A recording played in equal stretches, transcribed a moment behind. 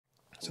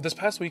So this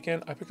past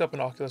weekend, I picked up an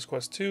Oculus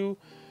Quest 2.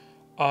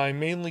 I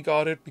mainly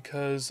got it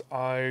because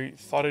I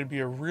thought it'd be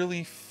a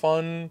really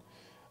fun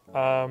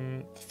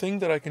thing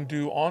that I can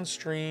do on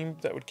stream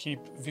that would keep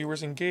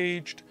viewers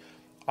engaged.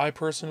 I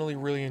personally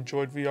really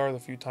enjoyed VR the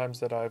few times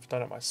that I've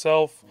done it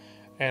myself,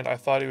 and I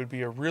thought it would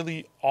be a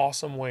really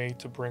awesome way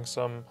to bring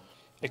some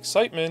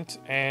excitement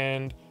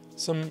and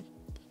some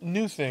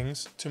new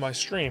things to my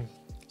stream.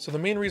 So the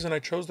main reason I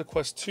chose the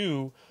Quest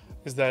 2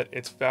 is that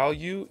its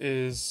value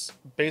is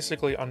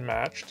basically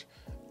unmatched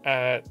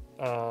at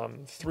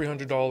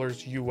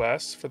 $300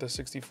 US for the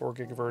 64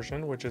 gig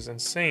version, which is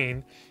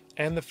insane,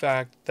 and the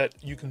fact that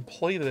you can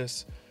play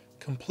this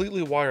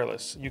completely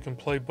wireless. You can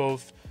play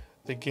both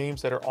the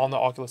games that are on the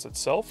Oculus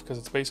itself, because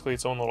it's basically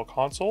its own little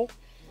console,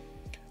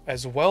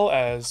 as well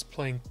as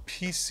playing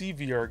PC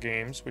VR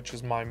games, which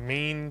is my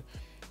main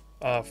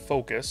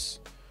focus,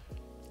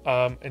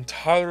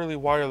 entirely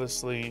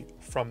wirelessly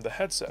from the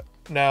headset.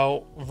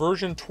 Now,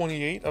 version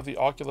 28 of the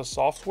Oculus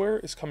software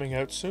is coming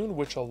out soon,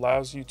 which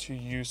allows you to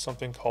use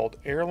something called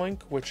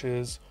AirLink, which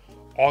is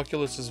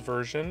Oculus's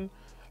version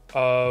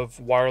of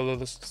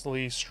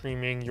wirelessly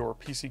streaming your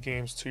PC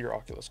games to your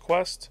Oculus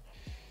Quest.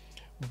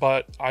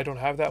 But I don't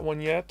have that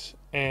one yet,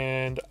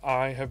 and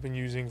I have been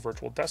using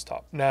Virtual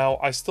Desktop. Now,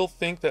 I still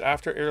think that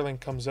after AirLink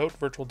comes out,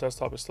 Virtual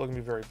Desktop is still going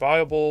to be very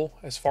viable.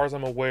 As far as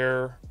I'm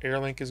aware,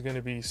 AirLink is going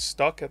to be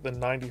stuck at the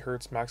 90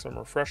 Hz maximum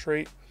refresh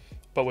rate,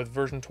 but with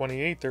version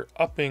 28, they're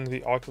upping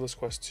the Oculus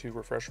Quest 2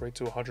 refresh rate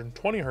to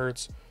 120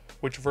 Hz,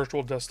 which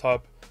Virtual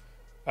Desktop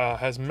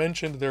has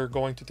mentioned they're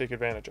going to take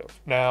advantage of.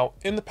 Now,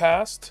 in the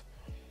past,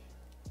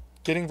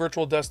 getting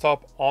Virtual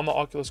Desktop on the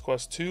Oculus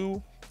Quest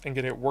 2 and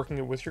getting it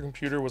working with your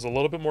computer was a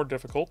little bit more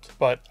difficult,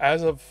 but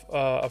as of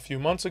a few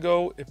months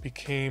ago, it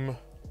became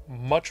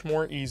much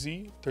more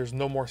easy. There's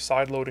no more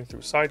side loading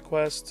through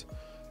SideQuest.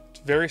 It's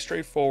very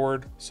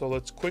straightforward. So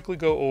let's quickly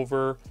go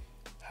over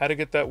how to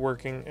get that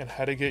working and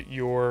how to get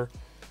your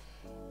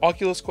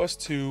Oculus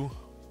Quest 2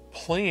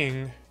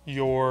 playing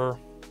your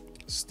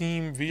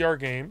Steam VR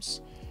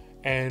games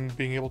and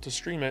being able to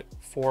stream it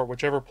for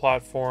whichever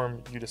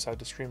platform you decide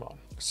to stream on.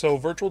 So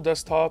Virtual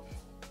Desktop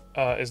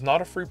is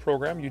not a free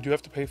program. You do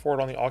have to pay for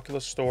it on the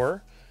Oculus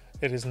Store.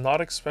 It is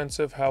not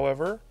expensive,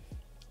 however,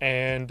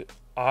 and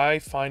I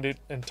find it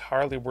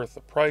entirely worth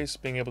the price,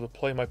 being able to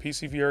play my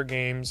PC VR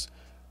games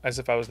as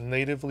if I was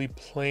natively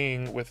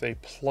playing with a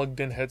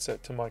plugged-in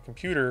headset to my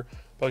computer,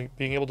 but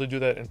being able to do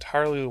that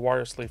entirely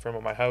wirelessly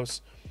from my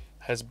house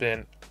has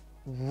been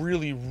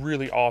really,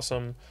 really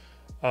awesome.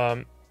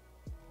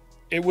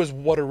 It was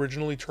what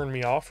originally turned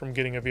me off from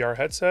getting a VR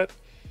headset.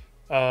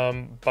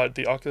 But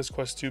the Oculus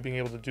Quest 2 being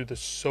able to do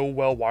this so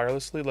well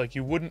wirelessly, like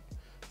you wouldn't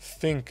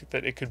think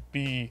that it could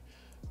be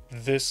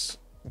this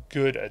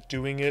good at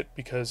doing it,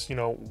 because, you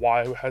know,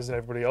 why hasn't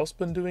everybody else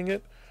been doing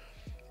it?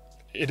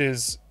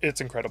 It's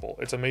incredible.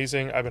 It's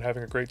amazing. I've been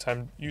having a great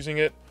time using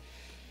it.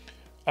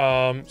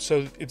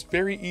 So it's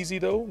very easy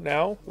though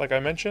now, like I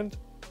mentioned.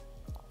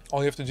 All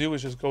you have to do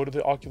is just go to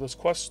the Oculus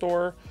Quest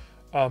store,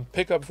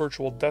 pick up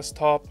Virtual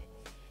Desktop,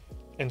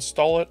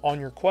 install it on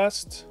your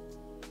Quest.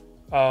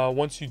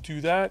 Once you do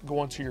that, go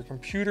onto your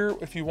computer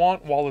if you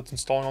want. While it's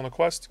installing on the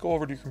Quest, go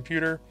over to your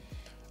computer,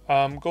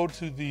 go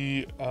to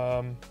the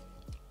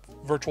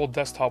Virtual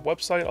Desktop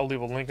website. I'll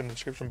leave a link in the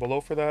description below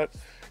for that.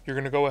 You're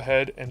going to go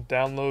ahead and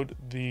download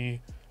the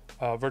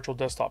Virtual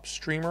Desktop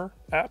Streamer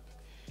app.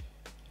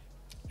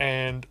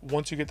 And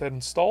once you get that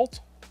installed,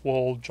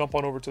 we'll jump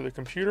on over to the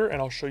computer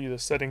and I'll show you the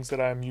settings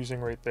that I'm using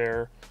right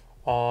there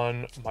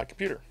on my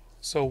computer.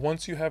 So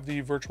once you have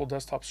the Virtual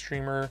Desktop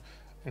Streamer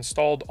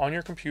installed on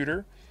your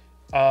computer,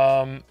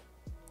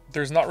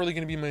 there's not really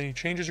going to be many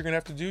changes you're going to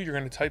have to do. You're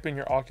going to type in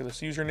your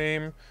Oculus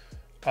username,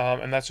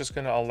 and that's just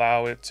going to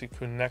allow it to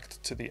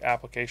connect to the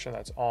application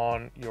that's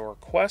on your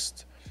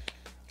Quest.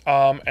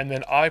 And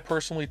then I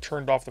personally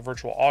turned off the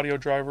virtual audio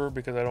driver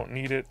because I don't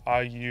need it.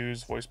 I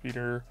use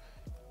Voicemeeter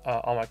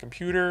on my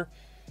computer,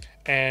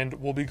 and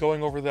we'll be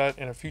going over that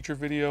in a future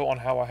video on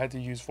how I had to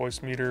use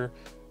Voicemeeter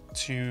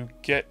to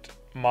get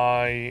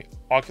my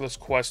Oculus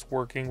Quest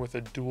working with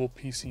a dual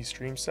PC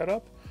stream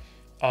setup.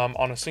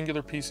 On a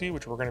singular PC,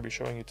 which we're going to be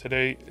showing you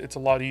today, it's a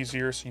lot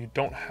easier, so you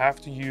don't have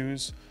to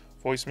use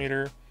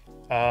Voicemeeter,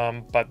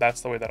 but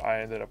that's the way that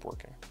I ended up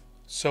working.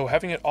 So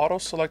having it auto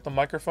select the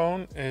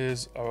microphone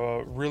is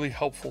a really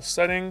helpful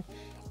setting.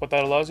 What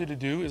that allows you to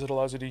do is it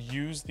allows you to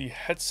use the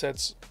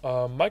headset's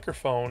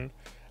microphone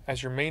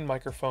as your main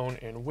microphone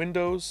in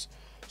Windows,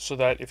 so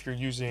that if you're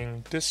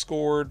using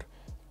Discord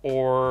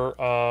or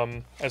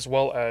as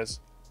well as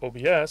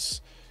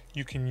OBS,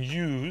 you can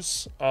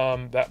use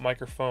that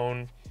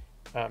microphone,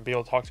 be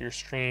able to talk to your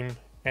stream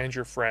and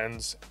your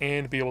friends,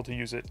 and be able to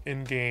use it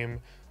in-game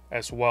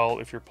as well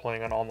if you're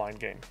playing an online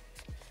game.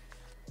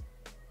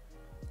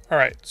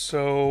 Alright,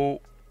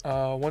 so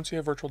once you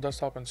have Virtual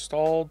Desktop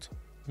installed,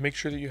 make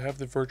sure that you have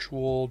the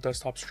Virtual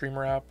Desktop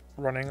Streamer app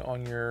running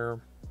on your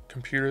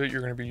computer that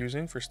you're going to be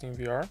using for Steam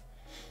VR,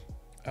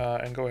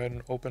 and go ahead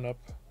and open up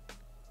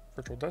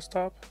Virtual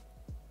Desktop.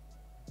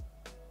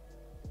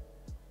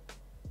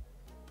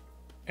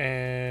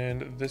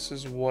 and this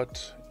is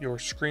what your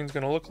screen's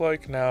going to look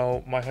like.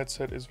 Now my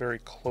headset is very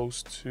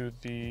close to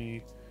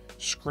the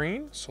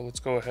screen, so let's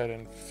go ahead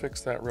and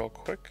fix that real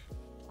quick.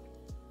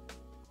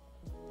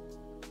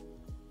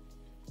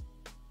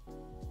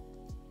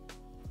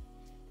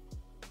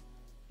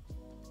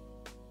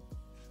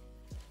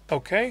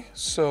 Okay,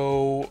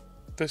 so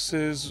it's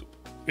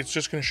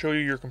just going to show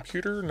you your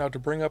computer. Now to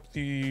bring up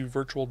the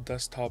virtual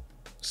desktop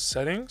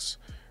settings,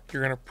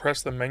 you're going to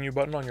press the menu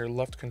button on your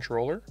left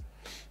controller,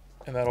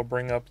 and that'll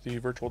bring up the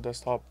virtual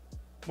desktop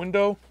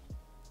window.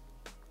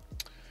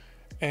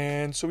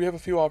 And so we have a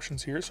few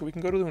options here. So we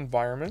can go to the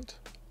environment,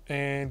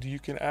 and you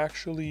can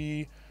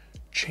actually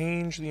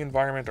change the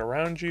environment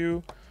around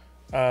you.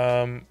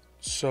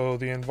 So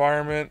the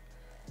environment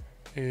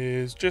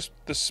is just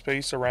the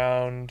space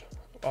around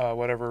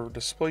whatever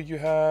display you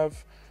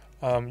have.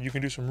 You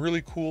can do some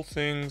really cool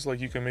things, like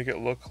you can make it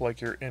look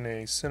like you're in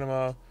a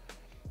cinema.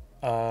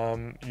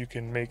 You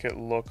can make it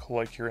look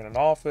like you're in an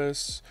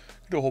office.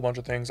 You can do a whole bunch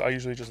of things. I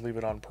usually just leave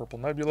it on Purple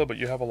Nebula, but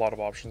you have a lot of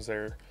options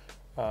there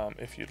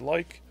if you'd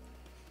like.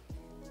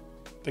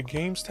 The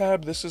Games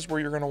tab, this is where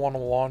you're going to want to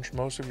launch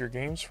most of your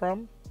games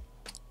from.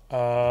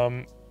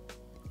 They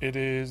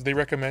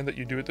recommend that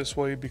you do it this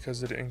way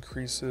because it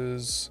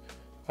increases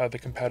the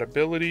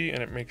compatibility,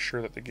 and it makes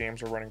sure that the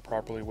games are running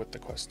properly with the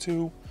Quest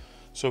 2.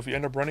 So if you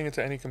end up running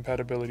into any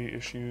compatibility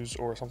issues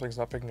or something's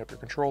not picking up your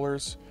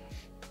controllers,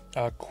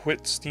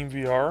 quit Steam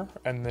VR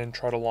and then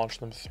try to launch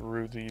them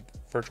through the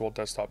Virtual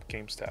Desktop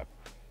Games tab.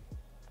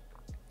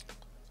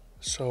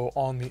 So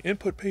on the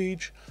input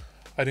page,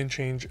 I didn't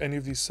change any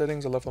of these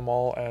settings. I left them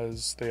all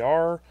as they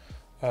are.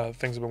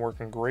 Things have been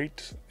working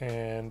great,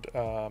 and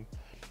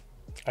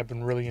I've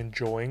been really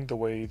enjoying the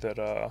way that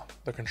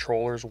the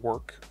controllers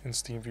work in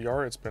Steam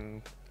VR. It's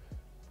been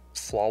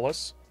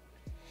flawless.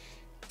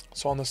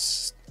 So on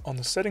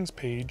the settings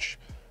page,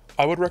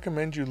 I would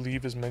recommend you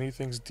leave as many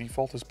things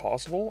default as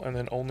possible and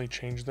then only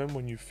change them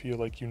when you feel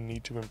like you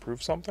need to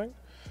improve something.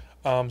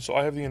 So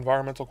I have the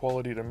environmental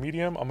quality to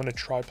medium. I'm going to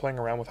try playing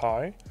around with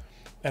high.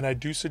 And I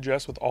do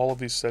suggest with all of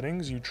these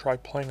settings, you try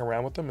playing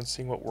around with them and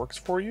seeing what works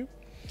for you.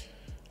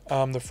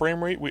 The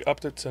frame rate, we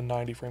upped it to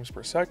 90 frames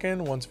per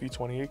second. Once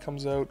V28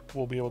 comes out,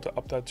 we'll be able to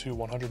up that to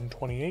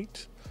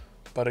 128.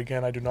 But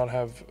again, I do not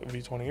have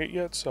V28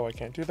 yet, so I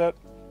can't do that.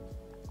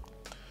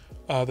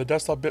 The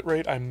desktop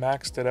bitrate, I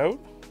maxed it out.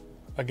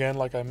 Again,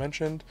 like I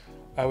mentioned,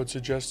 I would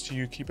suggest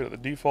you keep it at the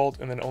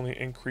default and then only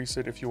increase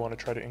it if you want to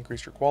try to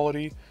increase your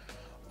quality.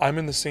 I'm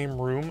in the same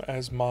room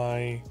as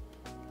my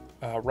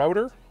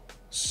router,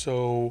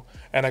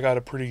 and I got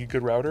a pretty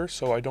good router,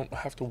 so I don't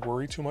have to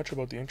worry too much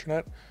about the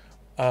internet.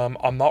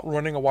 I'm not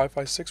running a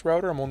Wi-Fi 6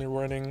 router. I'm only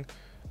running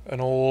an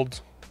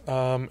old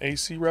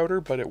AC router,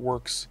 but it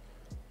works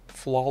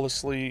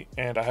flawlessly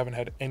and I haven't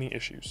had any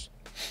issues.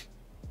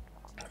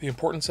 The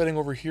important setting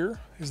over here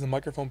is the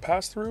microphone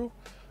pass-through.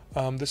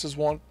 This is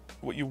what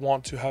you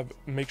want to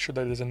make sure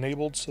that it is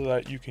enabled so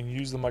that you can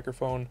use the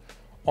microphone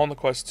on the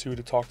Quest 2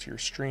 to talk to your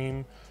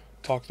stream,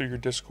 talk through your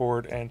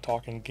Discord, and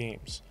talk in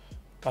games.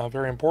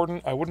 Very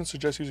important. I wouldn't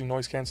suggest using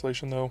noise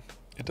cancellation though.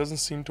 It doesn't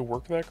seem to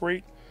work that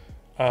great.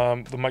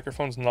 The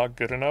microphone's not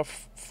good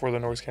enough for the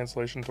noise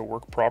cancellation to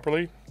work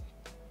properly,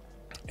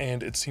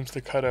 and it seems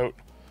to cut out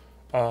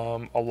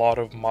a lot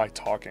of my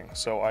talking,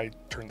 so I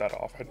turned that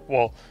off.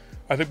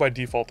 I think by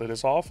default it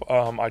is off.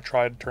 I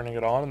tried turning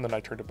it on and then I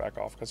turned it back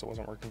off because it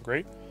wasn't working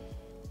great,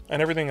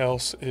 and everything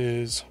else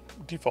is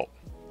default.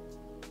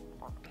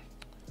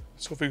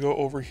 So if we go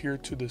over here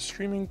to the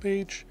streaming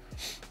page,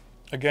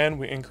 again,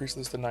 we increase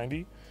this to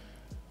 90.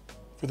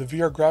 For the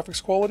VR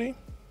graphics quality,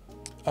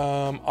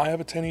 I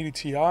have a 1080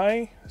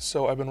 Ti,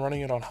 so I've been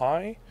running it on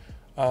high,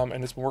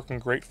 and it's been working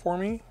great for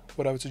me.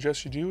 What I would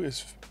suggest you do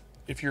is,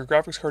 if your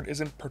graphics card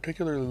isn't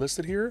particularly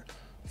listed here,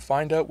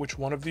 find out which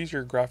one of these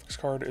your graphics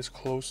card is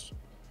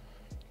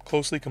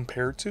closely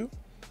compared to,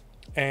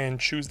 and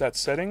choose that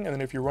setting. And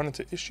then if you run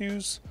into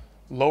issues,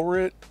 lower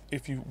it.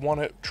 If you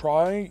want to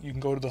try, you can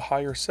go to the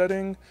higher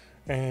setting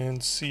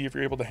and see if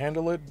you're able to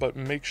handle it, but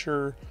make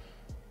sure,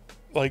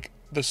 like,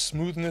 the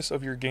smoothness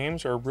of your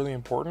games are really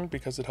important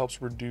because it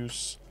helps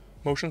reduce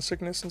motion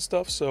sickness and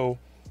stuff. So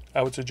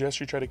I would suggest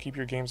you try to keep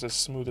your games as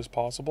smooth as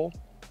possible,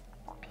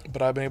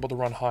 but I've been able to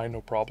run high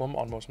no problem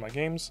on most of my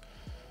games.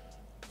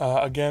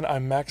 Again, I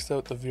maxed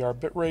out the VR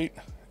bitrate.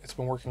 It's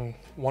been working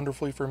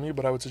wonderfully for me,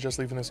 but I would suggest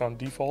leaving this on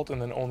default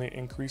and then only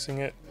increasing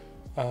it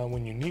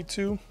when you need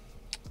to.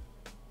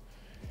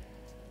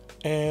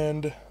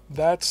 And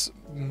that's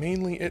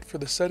mainly it for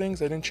the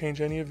settings. I didn't change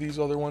any of these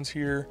other ones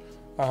here.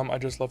 I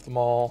just left them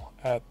all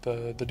at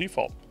the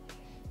default.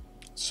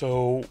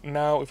 So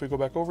now if we go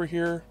back over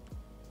here,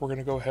 we're going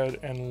to go ahead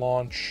and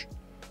launch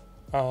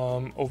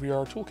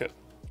OVR Toolkit.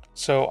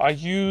 So I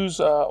use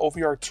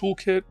OVR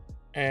Toolkit,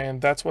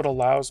 and that's what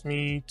allows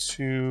me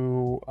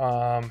to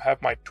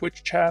have my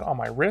Twitch chat on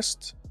my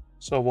wrist.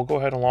 So we'll go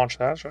ahead and launch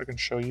that so I can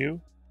show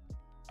you.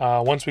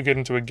 Once we get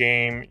into a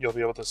game, you'll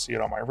be able to see it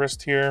on my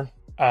wrist here.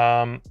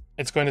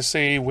 It's going to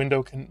say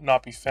window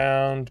cannot be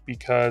found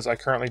because I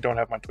currently don't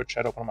have my Twitch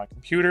chat open on my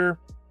computer.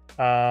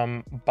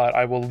 but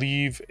I will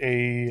leave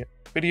a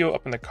video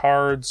up in the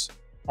cards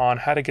on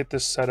how to get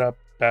this set up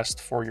best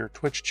for your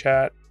Twitch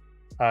chat.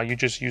 You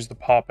just use the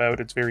pop out.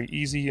 It's very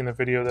easy, and the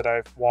video that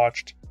I've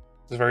watched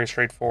is very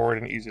straightforward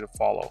and easy to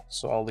follow.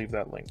 So I'll leave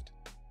that linked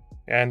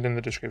and in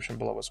the description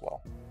below as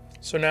well.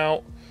 So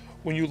now,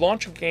 when you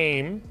launch a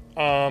game,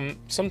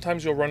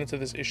 sometimes you'll run into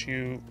this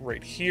issue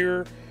right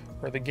here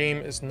where the game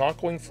is not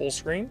going full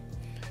screen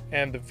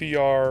and the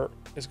VR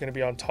is going to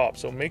be on top.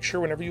 So make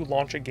sure whenever you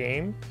launch a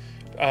game,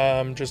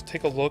 just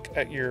take a look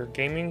at your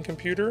gaming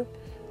computer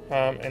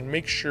and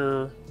make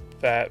sure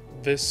that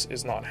this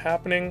is not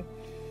happening.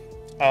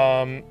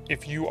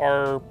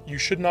 You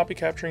should not be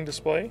capturing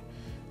display,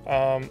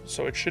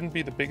 so it shouldn't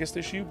be the biggest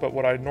issue, but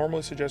what I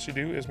normally suggest you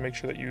do is make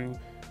sure that you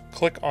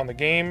click on the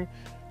game,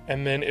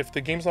 and then if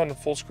the game's not in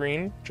full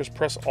screen, just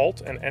press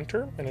Alt and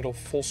Enter, and it'll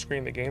full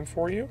screen the game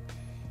for you.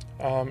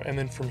 And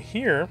then from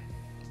here,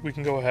 we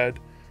can go ahead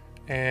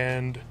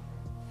and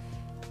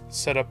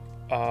set up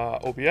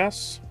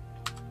OBS.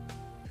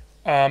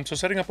 So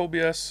setting up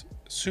OBS,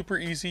 super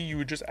easy. You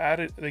would just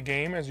add the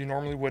game as you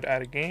normally would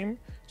add a game.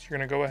 So you're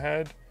going to go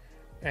ahead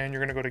and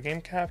you're going to go to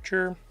game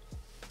capture.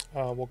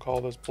 We'll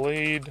call this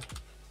Blade,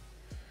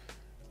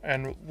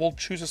 and we'll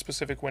choose a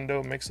specific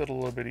window. It makes it a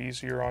little bit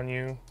easier on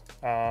you.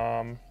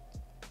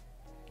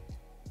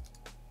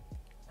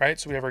 Right,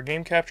 so we have our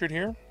game captured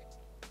here.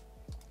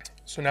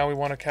 So now we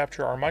want to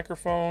capture our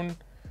microphone.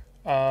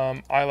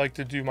 I like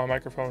to do my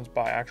microphones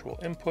by actual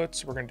inputs.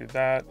 So we're going to do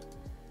that,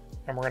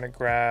 and we're going to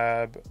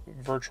grab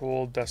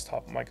virtual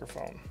desktop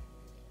microphone.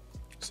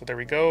 So there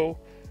we go.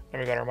 And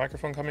we got our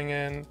microphone coming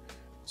in.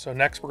 So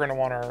next we're going to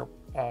want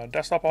our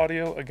desktop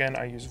audio. Again,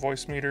 I use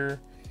Voicemeeter.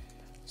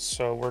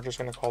 So we're just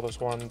going to call this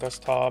one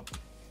desktop.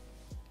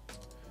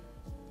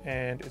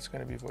 And it's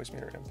going to be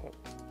Voicemeeter input.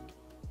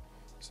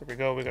 So there we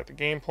go. We got the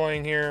game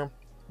playing here.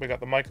 We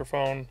got the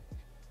microphone.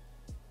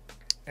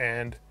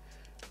 And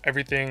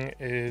everything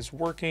is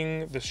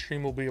working. The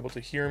stream will be able to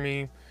hear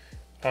me.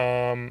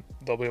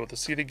 They'll be able to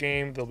see the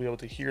game. They'll be able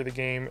to hear the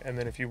game. And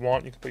then if you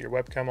want, you can put your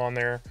webcam on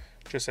there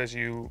just as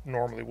you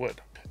normally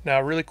would.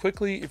 Now, really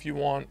quickly, if you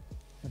want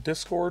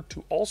Discord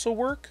to also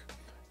work,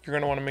 you're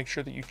going to want to make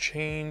sure that you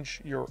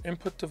change your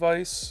input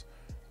device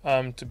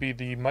to be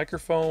the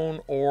microphone,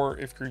 or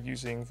if you're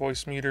using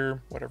Voicemeeter,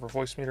 whatever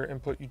Voicemeeter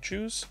input you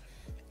choose.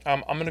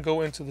 I'm going to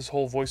go into this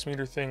whole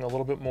Voicemeeter thing a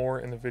little bit more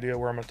in the video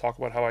where I'm going to talk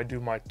about how I do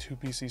my 2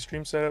 PC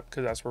stream setup,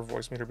 because that's where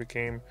Voicemeeter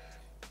became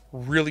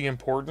really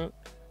important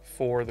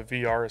for the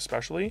VR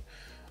especially.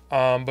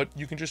 But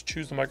you can just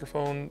choose the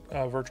microphone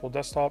virtual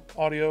desktop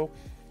audio,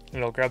 and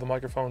it'll grab the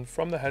microphone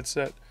from the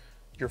headset.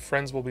 Your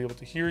friends will be able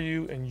to hear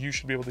you, and you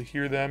should be able to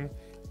hear them.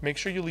 Make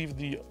sure you leave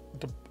the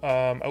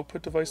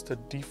output device to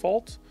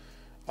default.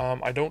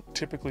 I don't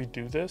typically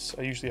do this.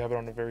 I usually have it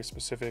on a very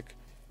specific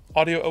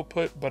audio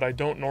output, but I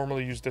don't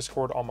normally use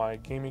Discord on my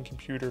gaming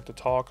computer to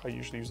talk. I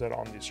usually use that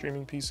on the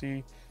streaming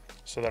PC,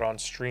 so that on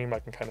stream I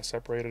can kind of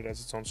separate it as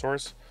its own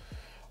source.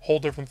 Whole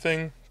different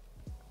thing.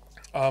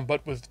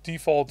 But with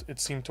default, it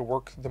seemed to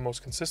work the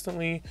most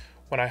consistently.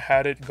 When I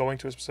had it going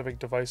to a specific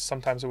device,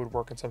 sometimes it would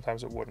work and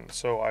sometimes it wouldn't.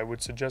 So I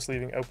would suggest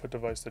leaving output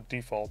device to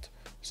default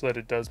so that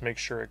it does make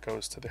sure it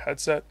goes to the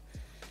headset.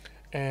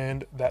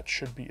 And that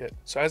should be it.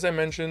 So as I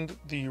mentioned,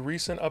 the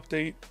recent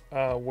update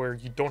where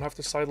you don't have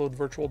to sideload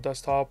virtual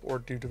desktop or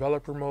do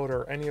developer mode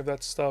or any of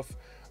that stuff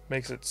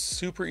makes it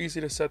super easy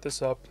to set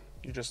this up.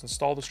 You just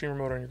install the streamer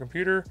mode on your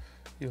computer,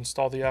 you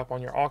install the app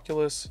on your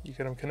Oculus, you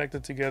get them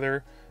connected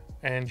together,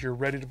 and you're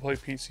ready to play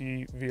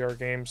PC VR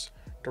games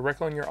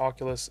directly on your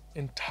Oculus,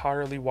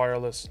 entirely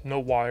wireless, no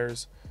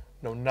wires,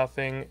 no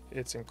nothing.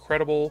 It's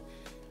incredible.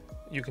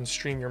 You can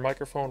stream your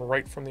microphone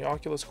right from the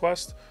Oculus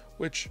Quest,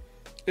 which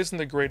isn't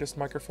the greatest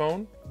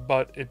microphone,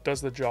 but it does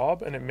the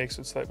job, and it makes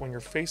it so that when you're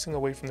facing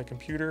away from the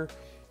computer,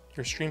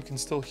 your stream can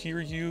still hear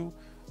you,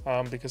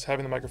 because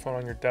having the microphone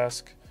on your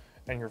desk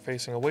and you're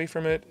facing away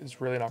from it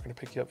is really not going to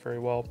pick you up very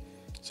well.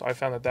 So I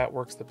found that that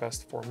works the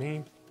best for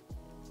me,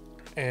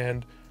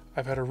 and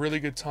I've had a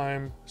really good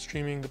time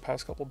streaming the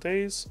past couple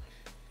days.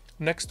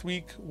 Next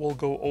week we'll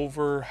go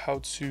over how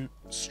to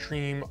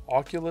stream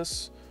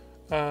Oculus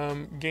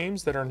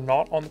games that are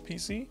not on the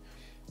PC.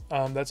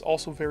 That's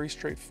also very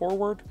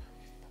straightforward.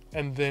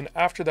 And then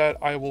after that,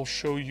 I will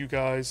show you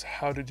guys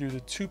how to do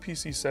the 2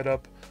 PC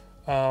setup,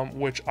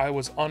 which I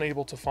was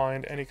unable to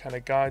find any kind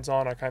of guides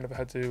on. I kind of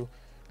had to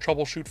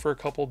troubleshoot for a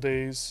couple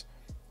days,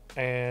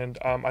 and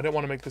I didn't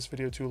want to make this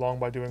video too long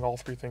by doing all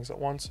 3 things at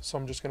once, so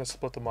I'm just going to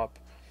split them up.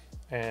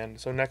 And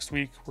so next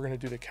week we're going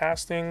to do the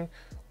casting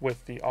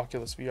with the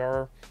Oculus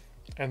VR,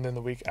 and then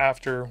the week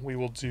after we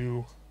will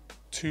do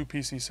 2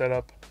 PC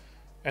setup,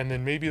 and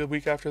then maybe the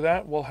week after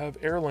that we'll have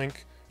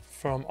AirLink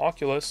from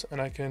Oculus, and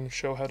I can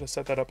show how to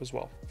set that up as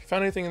well. If you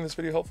found anything in this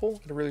video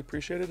helpful, I'd really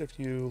appreciate it if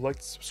you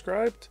liked,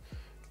 subscribed,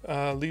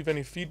 leave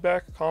any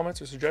feedback,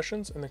 comments, or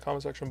suggestions in the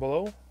comment section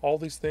below. All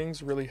these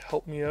things really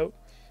help me out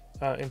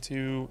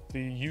into the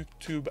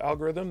YouTube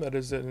algorithm that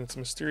is in its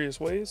mysterious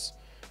ways.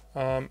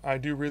 I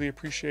do really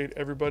appreciate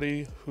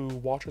everybody who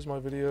watches my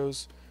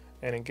videos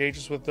and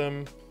engages with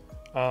them.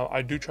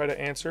 I do try to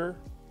answer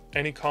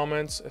any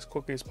comments as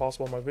quickly as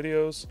possible in my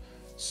videos,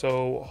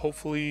 so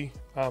hopefully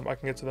I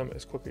can get to them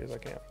as quickly as I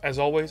can. As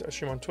always, I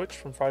stream on Twitch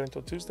from Friday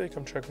until Tuesday.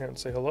 Come check me out and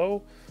say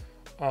hello.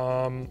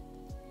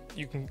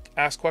 You can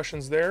ask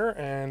questions there,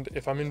 and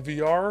if I'm in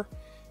VR,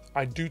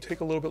 I do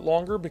take a little bit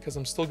longer because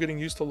I'm still getting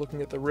used to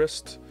looking at the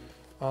wrist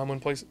when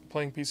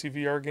playing PC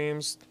VR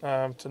games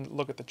to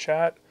look at the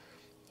chat,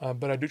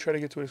 but I do try to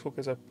get to it as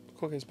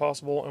quickly as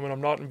possible. And when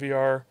I'm not in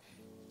VR,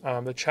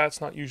 the chat's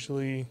not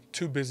usually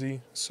too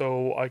busy,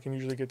 so I can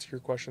usually get to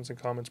your questions and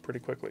comments pretty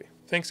quickly.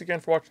 Thanks again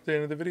for watching to the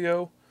end of the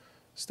video.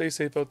 Stay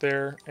safe out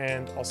there,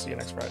 and I'll see you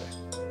next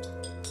Friday.